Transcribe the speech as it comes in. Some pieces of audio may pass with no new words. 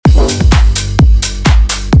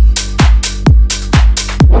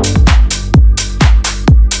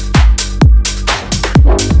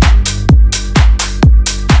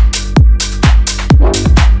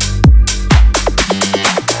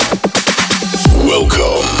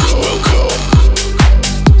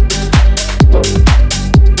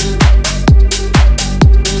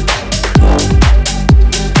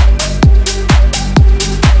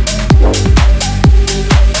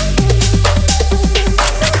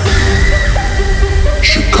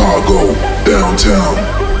downtown.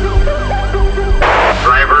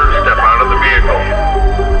 Driver, step out of the vehicle.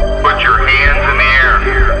 Put your hands in the air.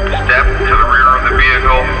 Step to the rear of the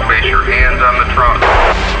vehicle. Place your hands on the trunk.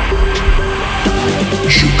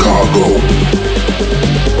 Chicago.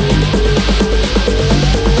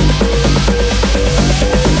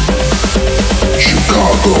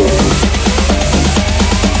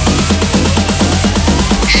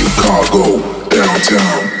 Chicago,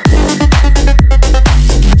 downtown.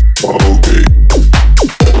 Okay.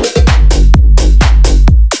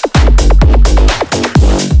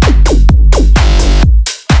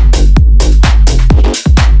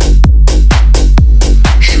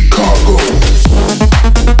 Chicago.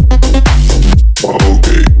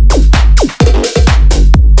 Okay.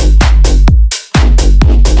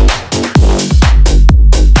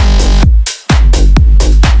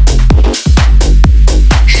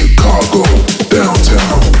 Chicago,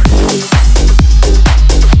 downtown.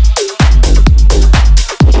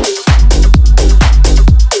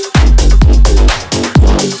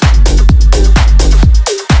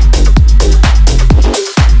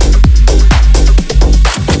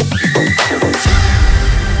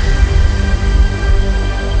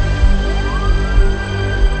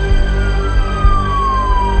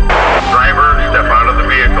 Driver, step out of the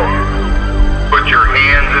vehicle. Put your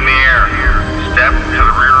hands in the air. Step to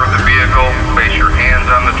the rear of the vehicle. Place your hands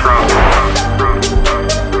on the trunk.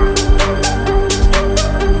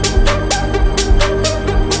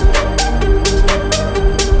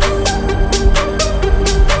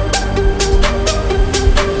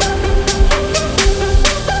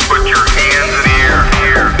 Put your hands in the air.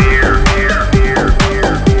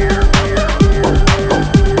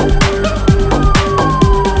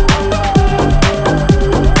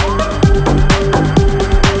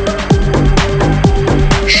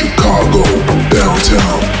 Chicago,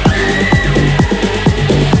 downtown.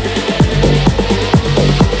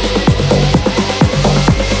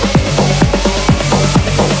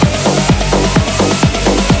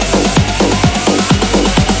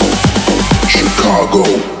 Chicago,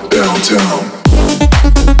 downtown.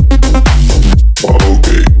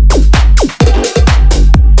 Okay.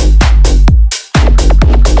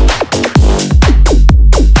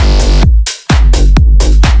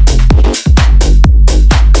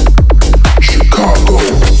 Chicago.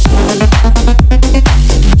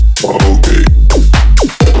 Okay.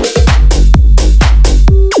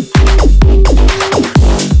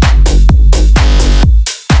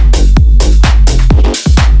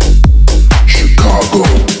 Chicago,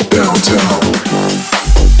 downtown.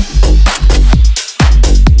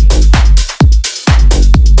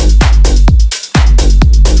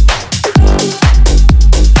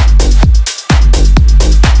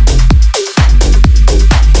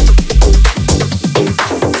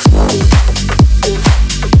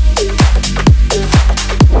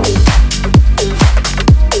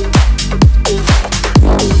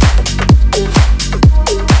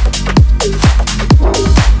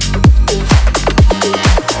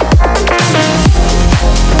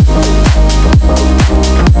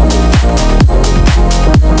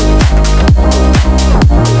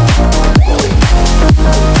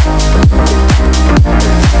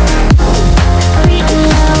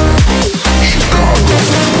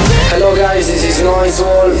 Hello guys, this is Noise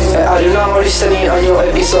Wall and you're now listening a new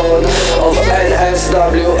episode of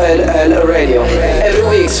NSWLL Radio. Every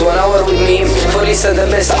week, 1 hour with me for listen the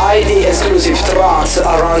best ID exclusive tracks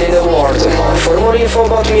around in the world. For more info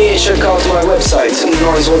about me, check out my website,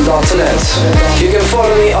 noisewall.net. You can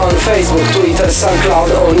follow me on Facebook, Twitter, SoundCloud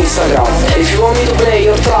or Instagram. If you want me to play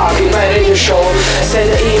your track in my radio show, send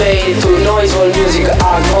an email to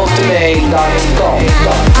noisewallmusic@hotmail.com.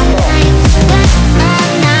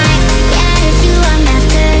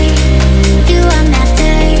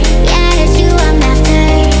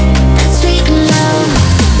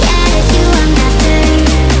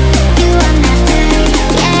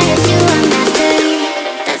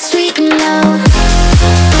 Sweet and low.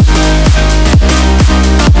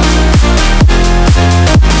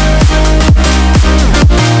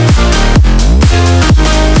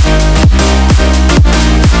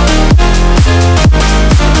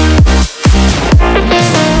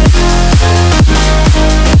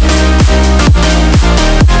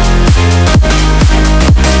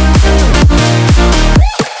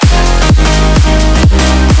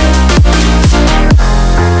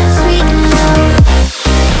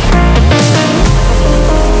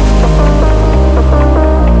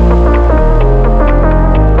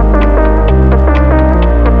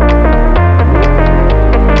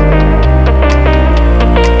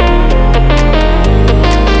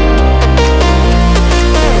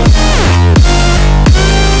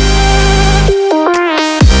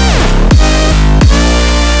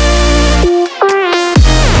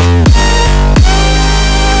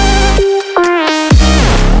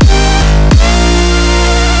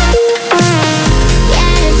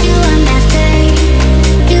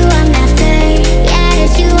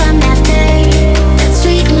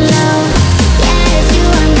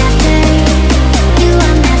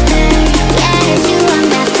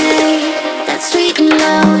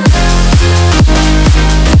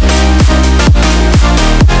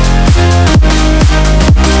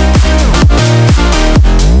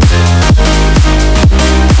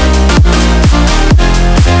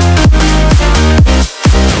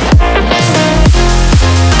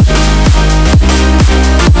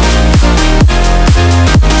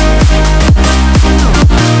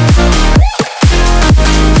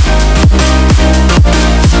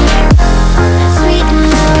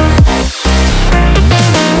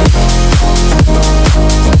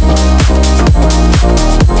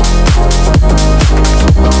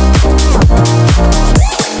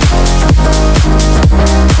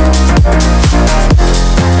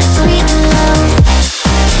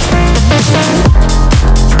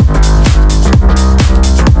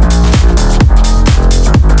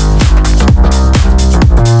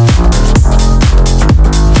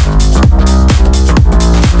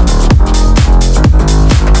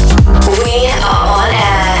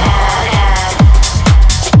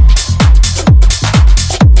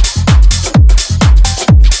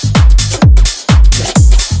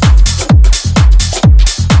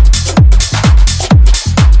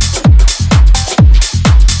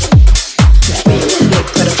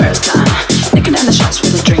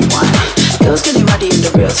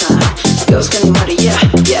 the real time. Girls getting muddy, yeah,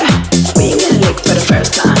 yeah. We ain't getting licked for the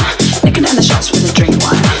first time. Licking down the shots with a drink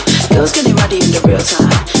wine. Girls getting muddy in the real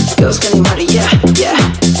time. Girls getting muddy, yeah, yeah.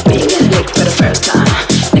 We ain't getting licked for the first time.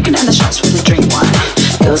 Licking down the shots with a drink wine.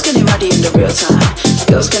 Girls getting muddy in the real time.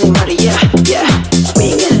 Girls getting muddy, yeah, yeah.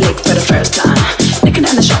 We ain't getting licked for the first time. Licking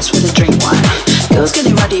down the shots with a drink wine. Girls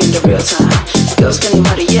getting muddy in the real time. Girls getting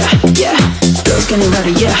muddy, yeah, yeah. Girls getting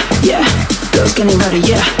muddy, yeah, yeah. Girls getting muddy,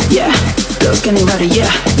 yeah, yeah. Girls getting muddy,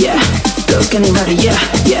 yeah, yeah. Girls getting muddy, yeah,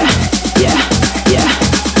 yeah, yeah, yeah,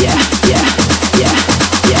 yeah, yeah, yeah,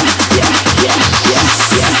 yeah, yeah, yeah, yeah,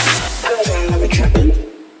 yeah. Never tripping.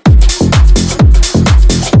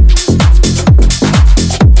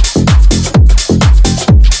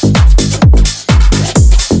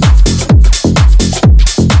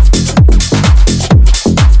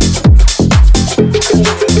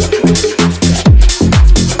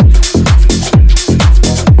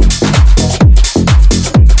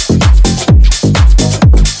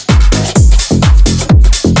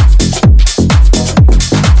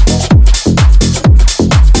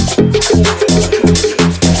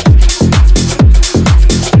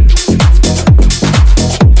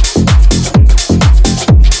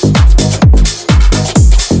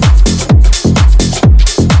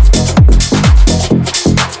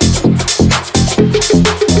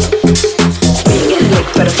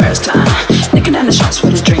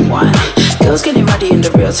 Girls getting muddy in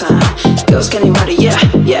the real time. Girls getting muddy, yeah,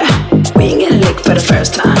 yeah. We ain't getting licked for the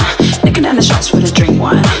first time. Licking down the shots with a drink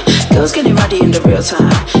wine. Girls getting muddy in the real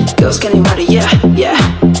time. Girls getting muddy, yeah, yeah.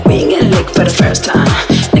 We ain't getting licked for the first time.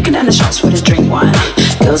 Licking down the shots with a drink wine.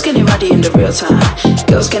 Girls getting muddy in the real time.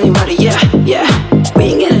 Girls getting muddy, yeah, yeah.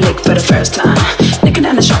 We ain't getting licked for the first time. Licking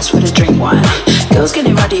down the shots with a drink wine. Girls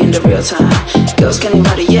getting muddy in the real time. Girls getting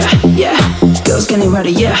muddy, yeah, yeah. Girls getting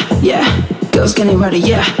muddy, yeah, yeah. Girls getting muddy,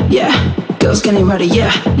 yeah, yeah. Girls getting muddy,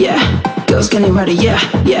 yeah, yeah. Girls getting muddy, yeah,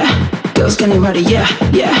 yeah. Girls getting muddy, yeah,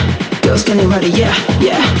 yeah. Girls getting muddy, yeah,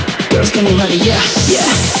 yeah. Girls getting muddy, yeah, yeah.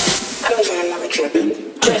 I'm tripping.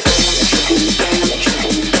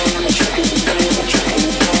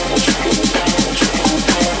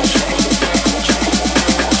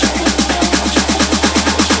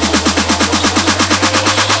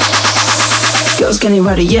 Girls getting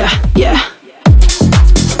muddy, yeah, yeah.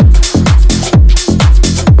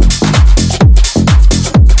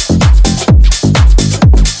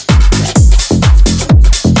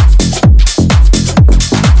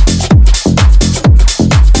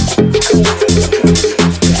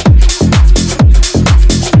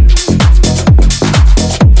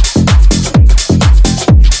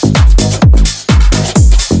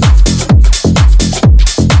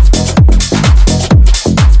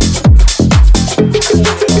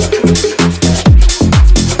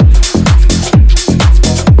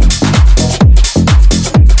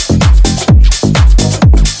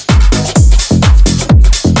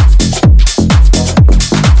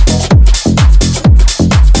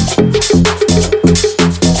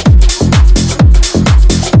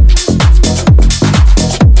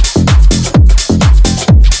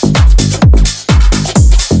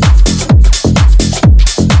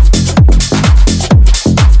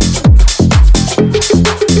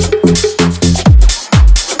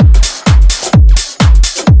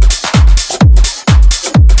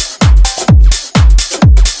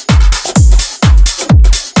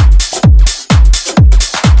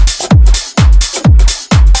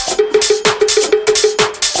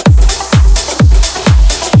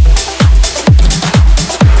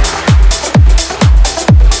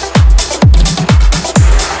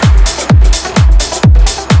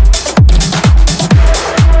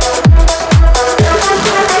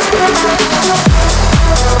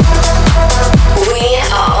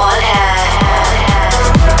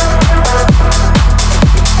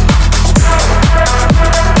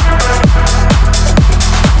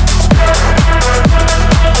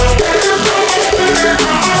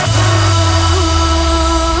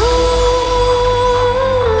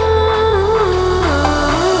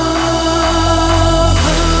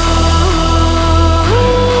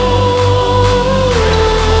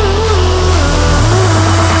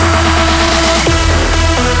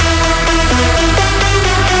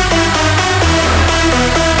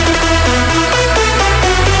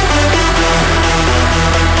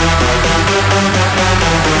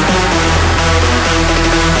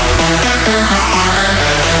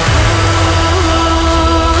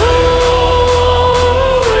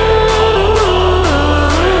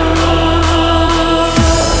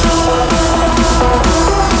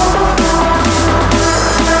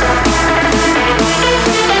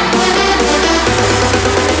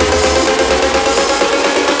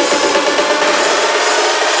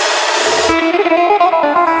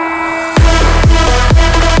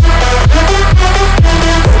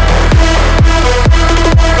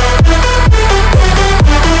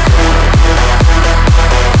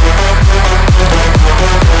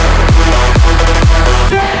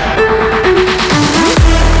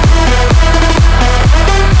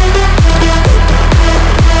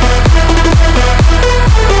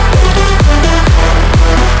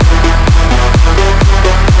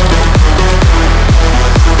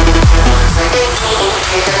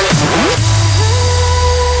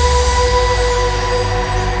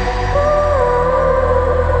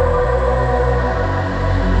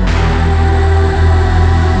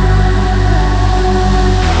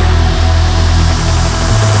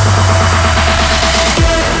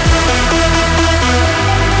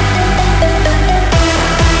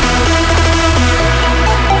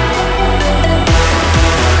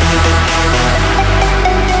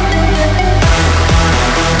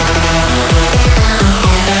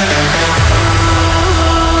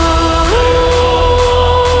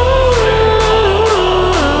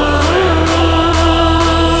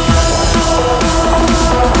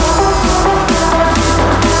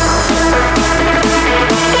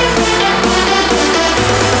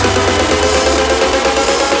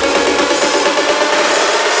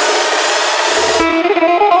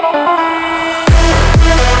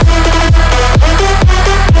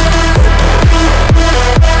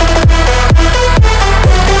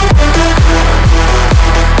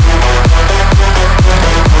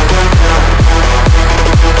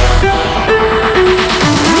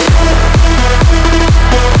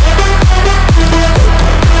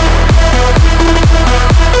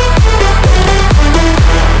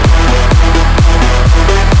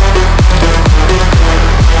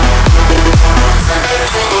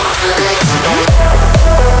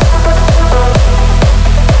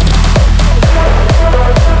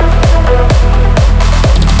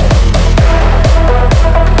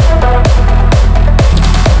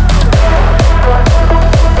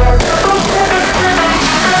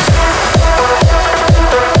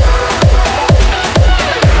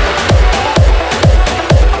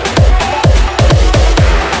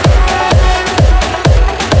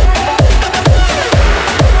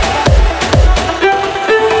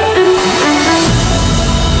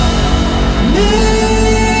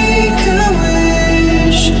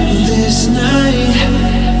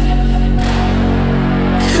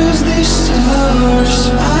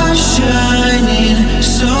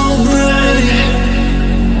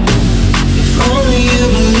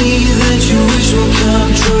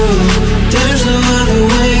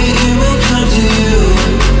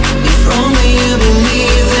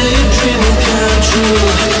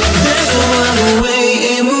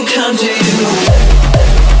 come to you.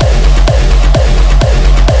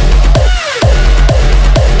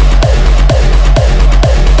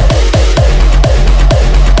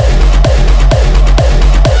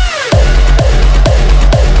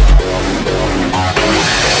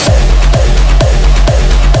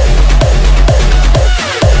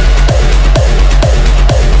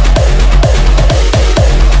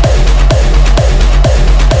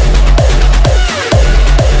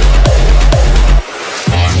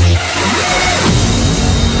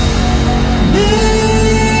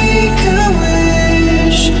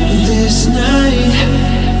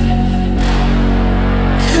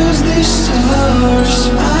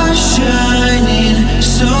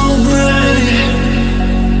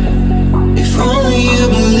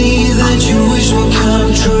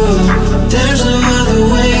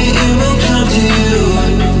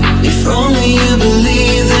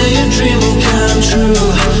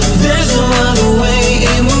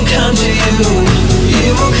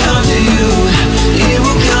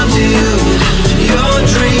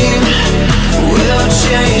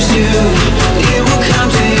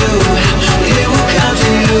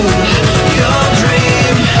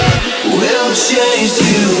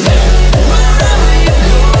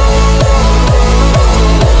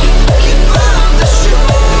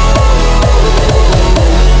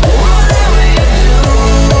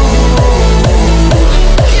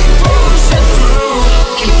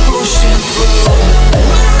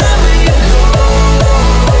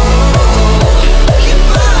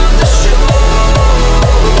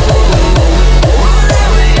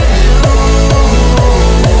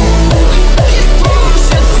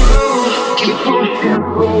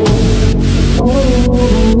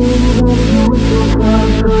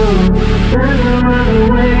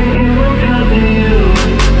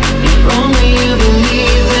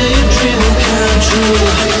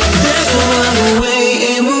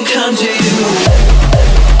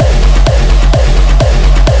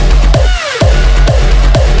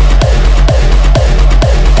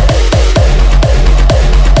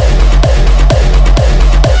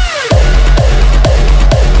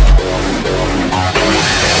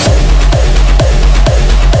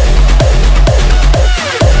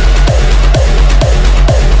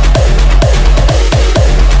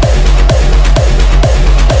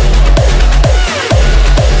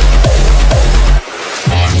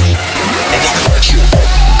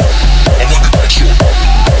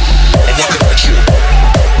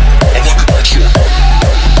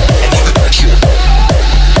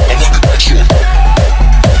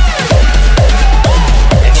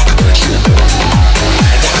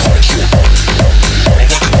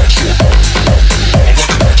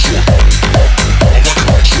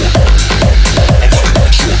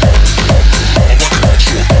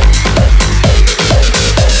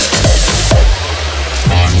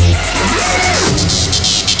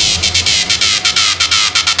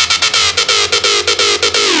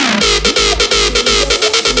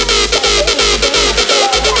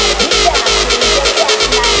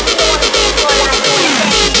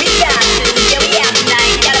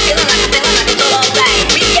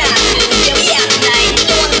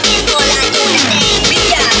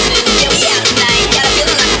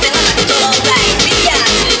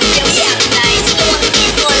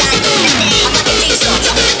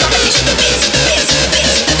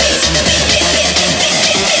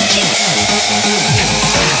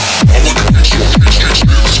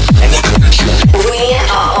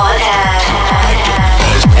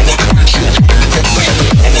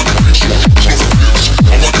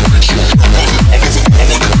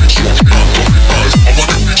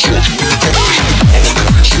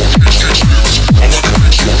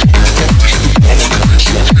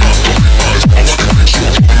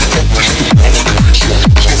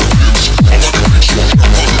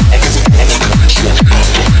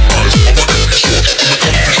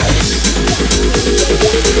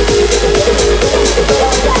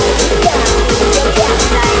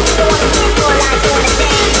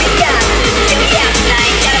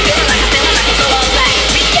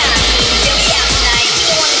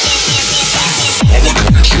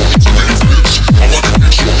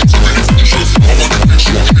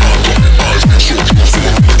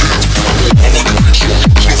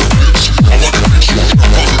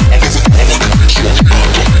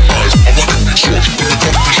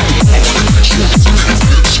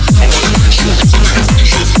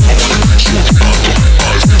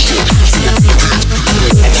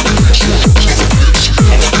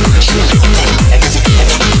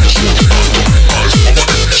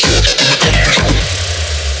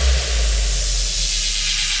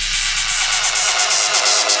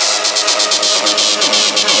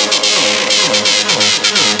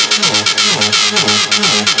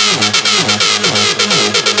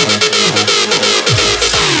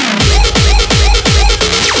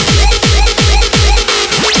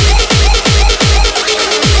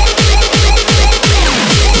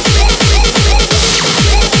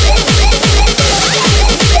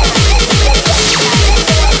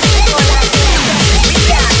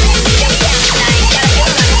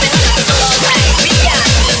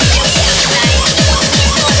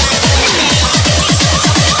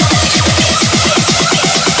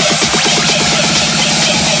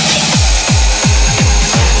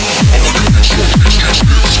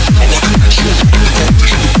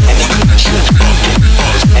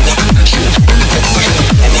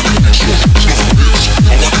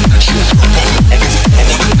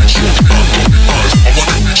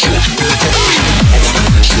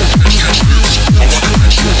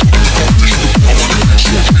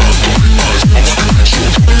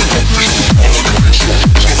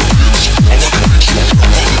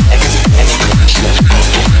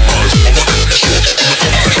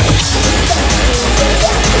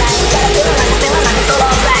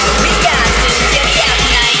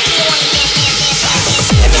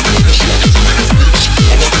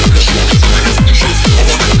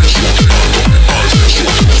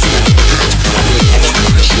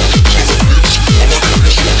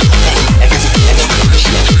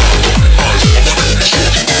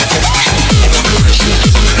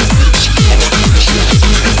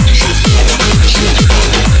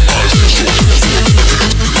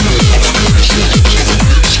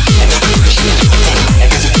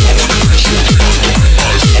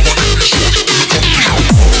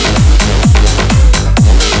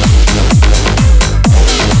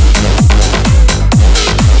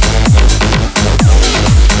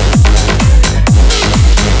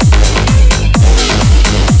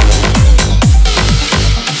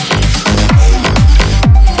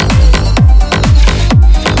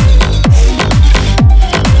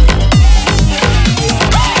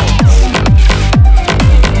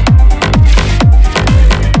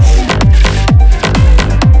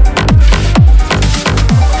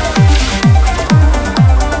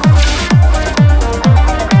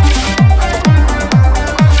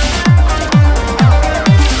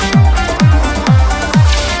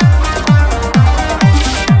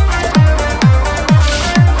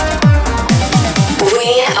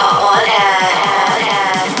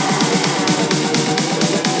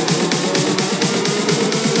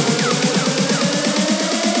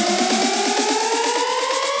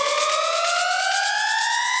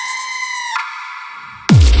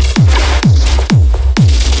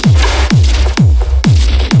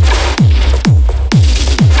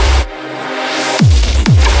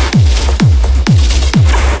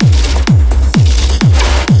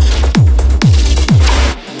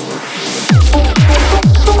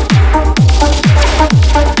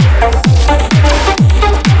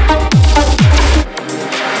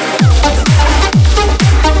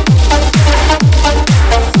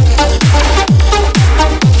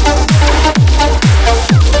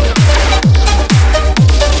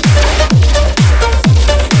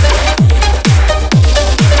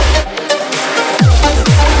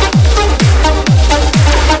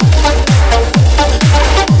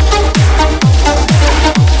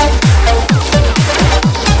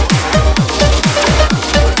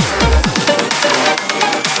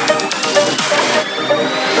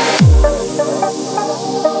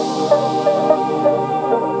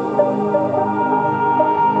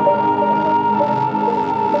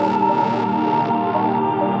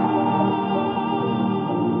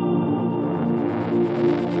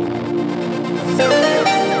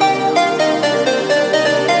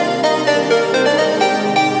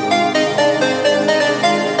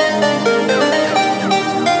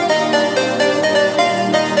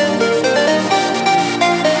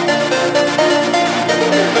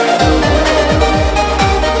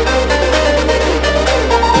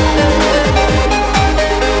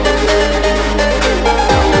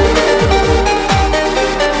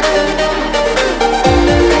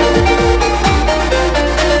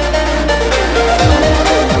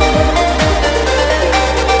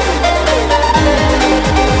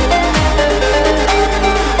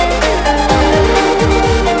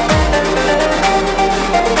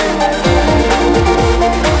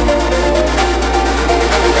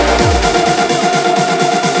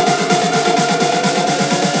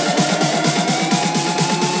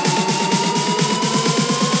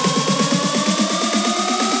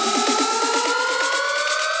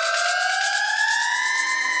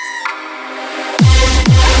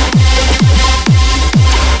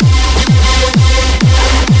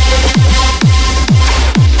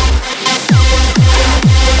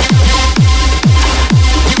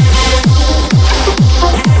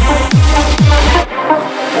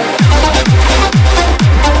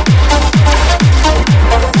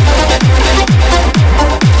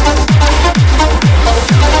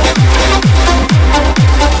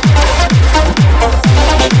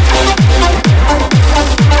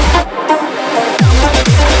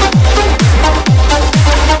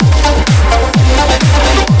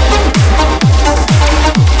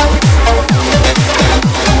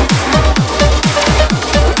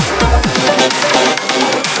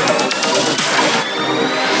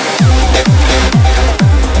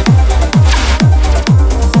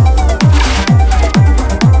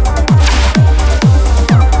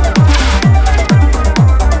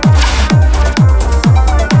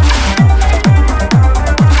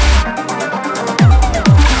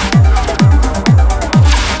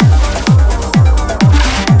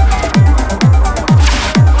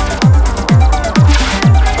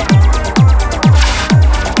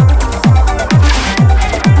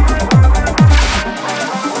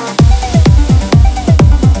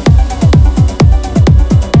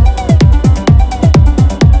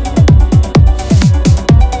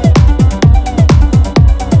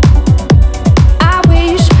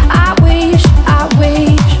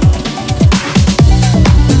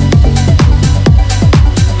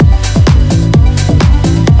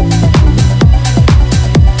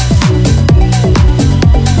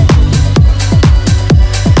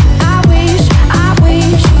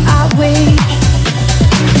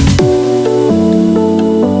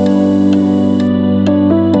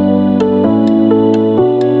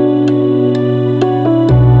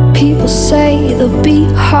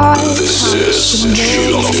 hard This is times.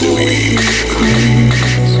 Shit of the Week.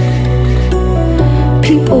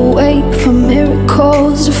 People wait for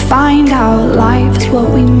miracles to find out life is what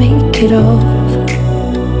we make it of.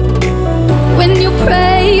 When you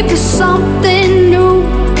pray for something new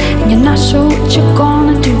and you're not sure what you're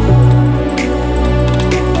gonna do.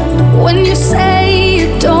 When you say you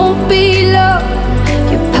don't belong,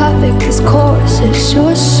 you're perfect, this chorus is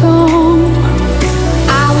your song.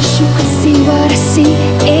 I wish you could see what I see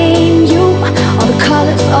in you. All the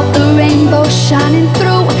colors of the rainbow shining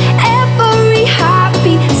through. Every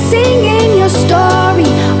heartbeat singing your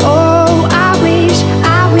story. Oh, I wish,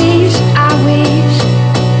 I wish, I wish.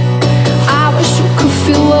 I wish you could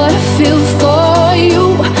feel what I feel for you.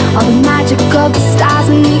 All the magic of the stars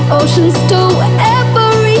and the oceans too.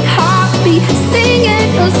 Every heartbeat singing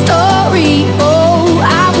your story. Oh,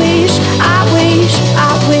 I wish, I wish, I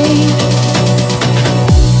wish.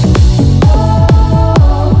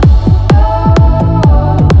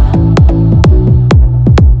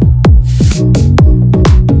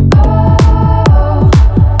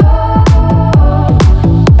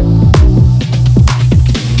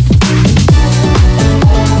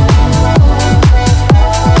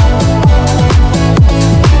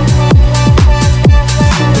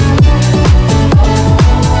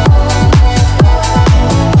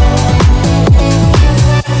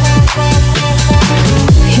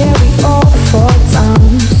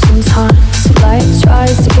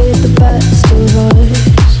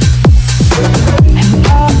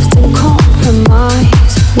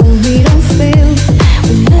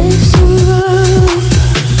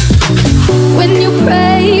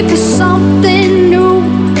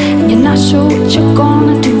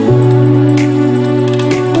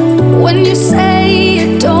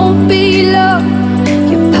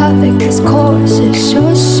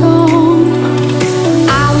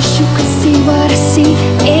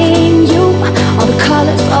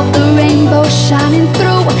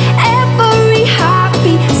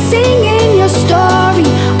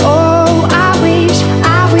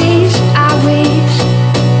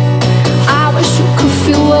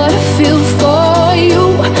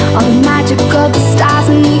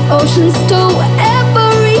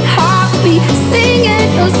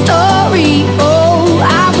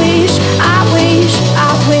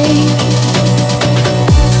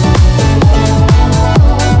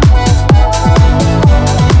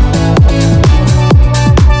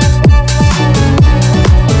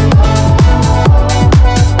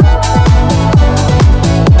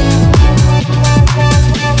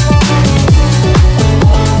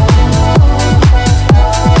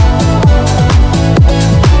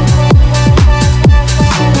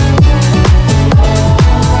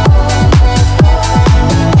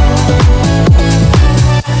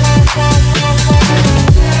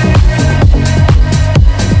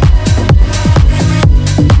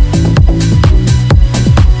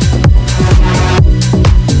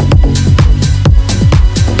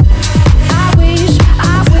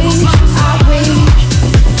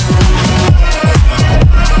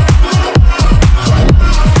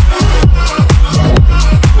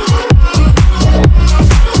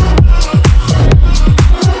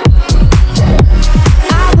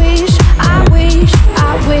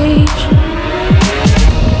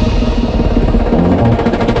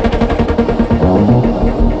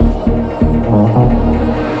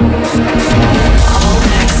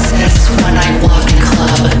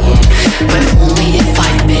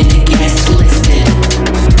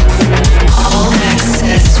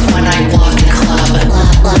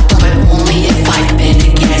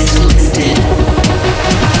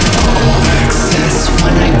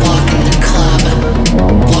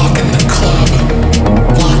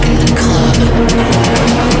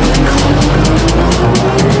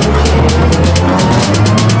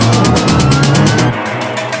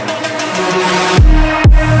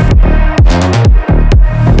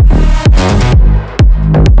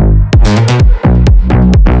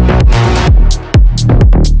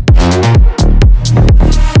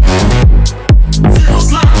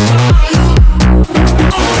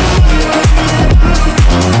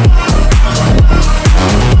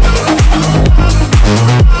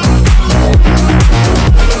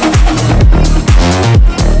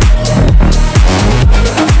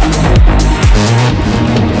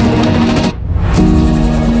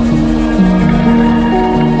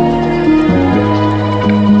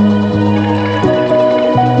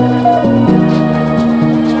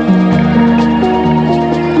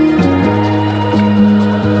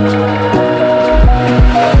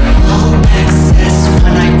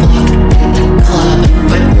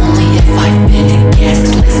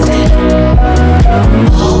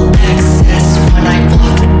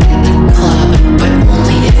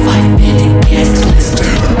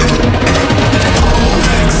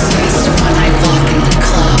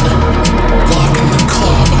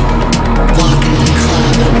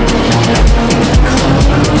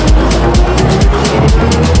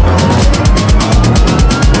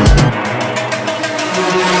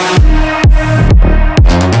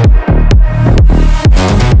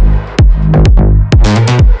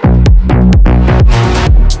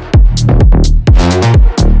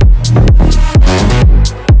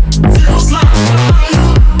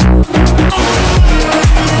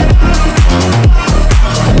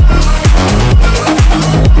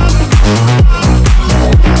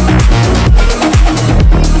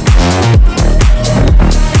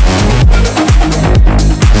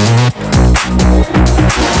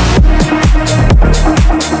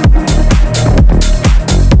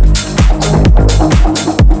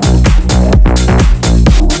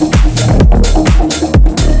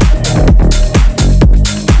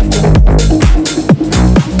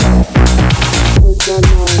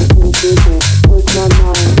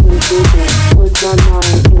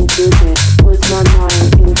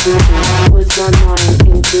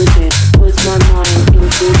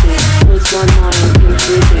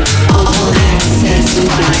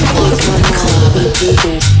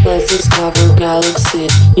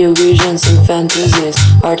 illusions and fantasies.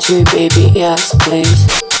 Art me, baby, yes, please.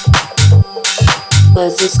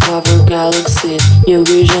 Let's discover galaxies,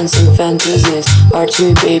 illusions and fantasies. Art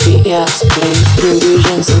me, baby, yes, please.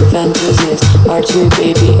 Illusions and fantasies. Art me,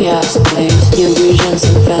 baby, yes, please. Illusions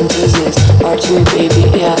and fantasies. Art me, baby,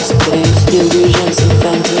 yes, please. Illusions and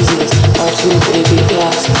fantasies. Art me, baby,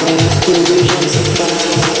 yes, please. Illusions and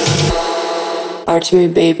fantasies. Art me,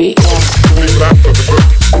 baby, yes, please.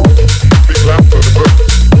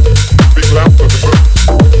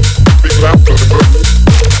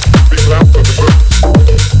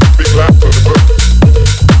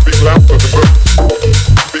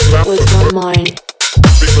 With my mind.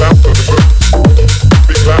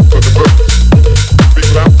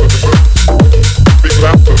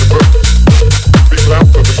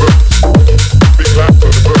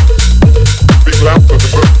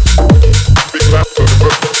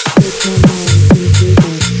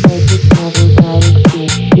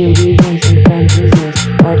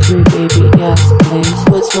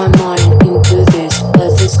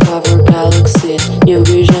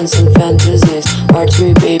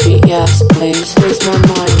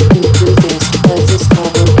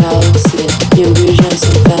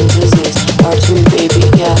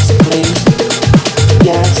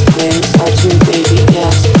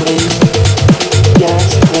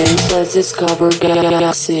 Discover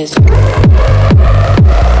galaxies.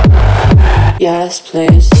 Yes,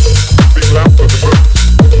 please.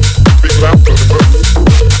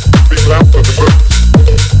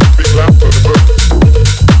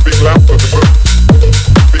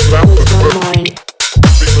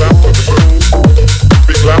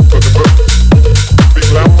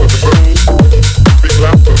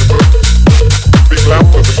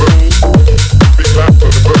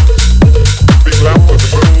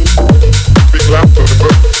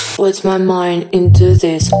 With my mind into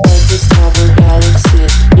this, let's discover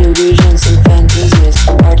galaxies, illusions and fantasies.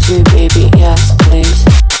 Art me, baby, yes, please.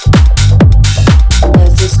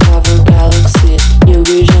 Let's discover galaxies,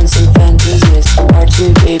 illusions and fantasies. Art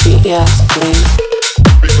me, baby, yes, please.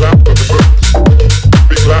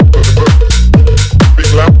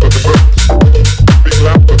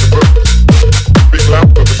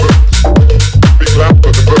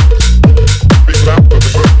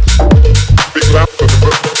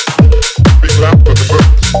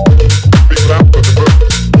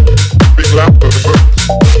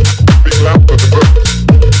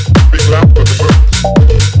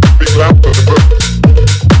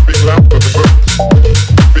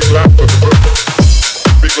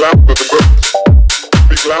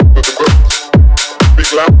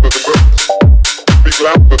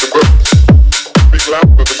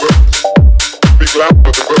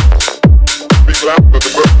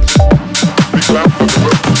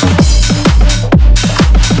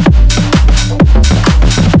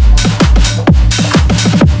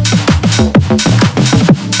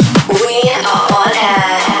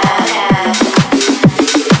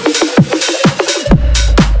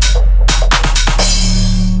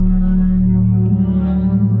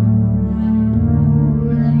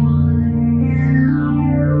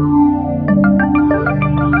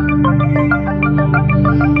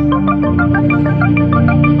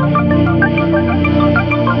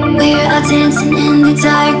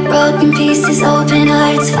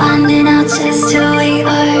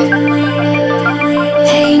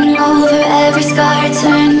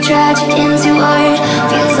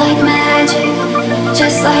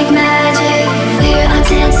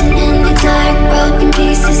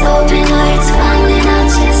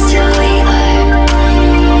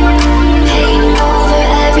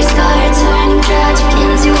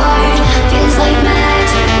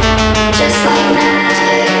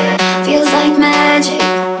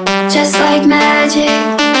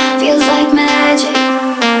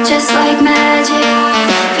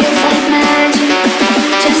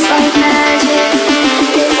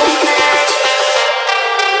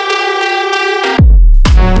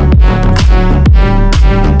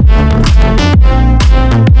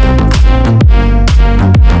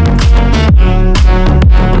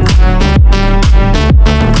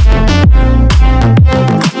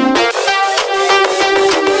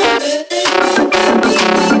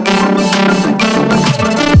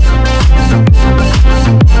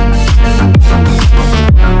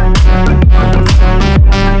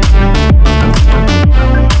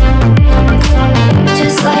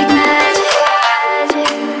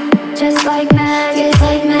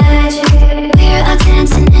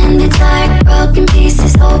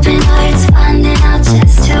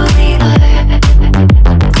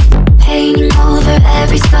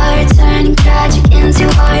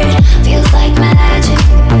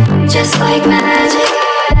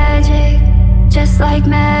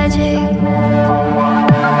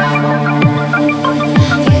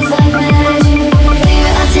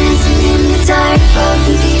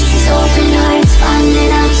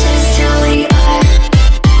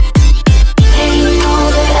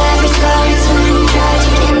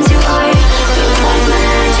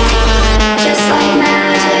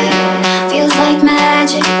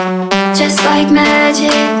 just like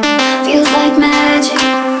magic, feels like magic,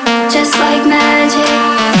 just like magic,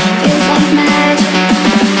 feels like magic,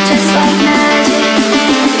 just like magic,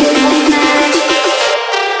 feels like magic.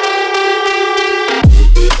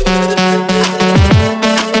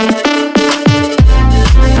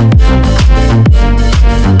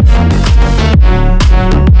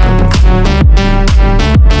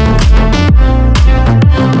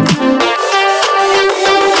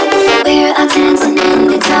 We're out dancing in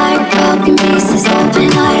the dark, broken pieces, open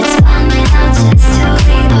hearts, finding out just who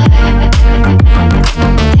we are.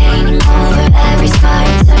 Painting over every scar,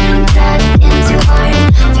 turning tragic into art.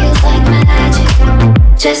 Feels like magic,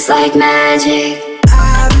 just like magic. I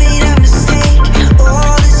made a mistake.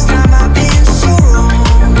 All this time I've been so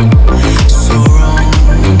wrong, so wrong.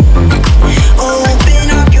 Open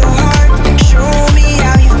up your heart, show me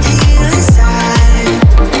how you feel inside.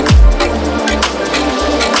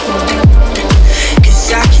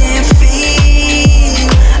 'Cause I can feel,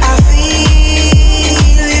 I feel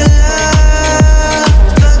your love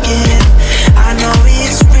again. I know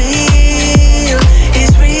it's real,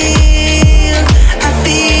 it's real. I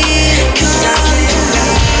feel it 'cause I can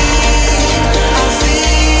feel, I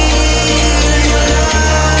feel your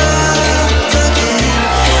love again.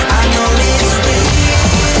 I know it's real.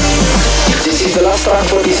 This is the last track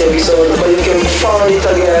for this episode, but you can find it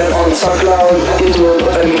again on SoundCloud, YouTube,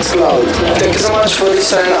 and Mixcloud. Thank you so much for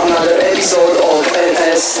listening to another episode of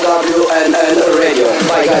NSWLL Radio.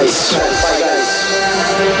 Bye guys. Bye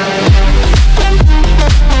guys.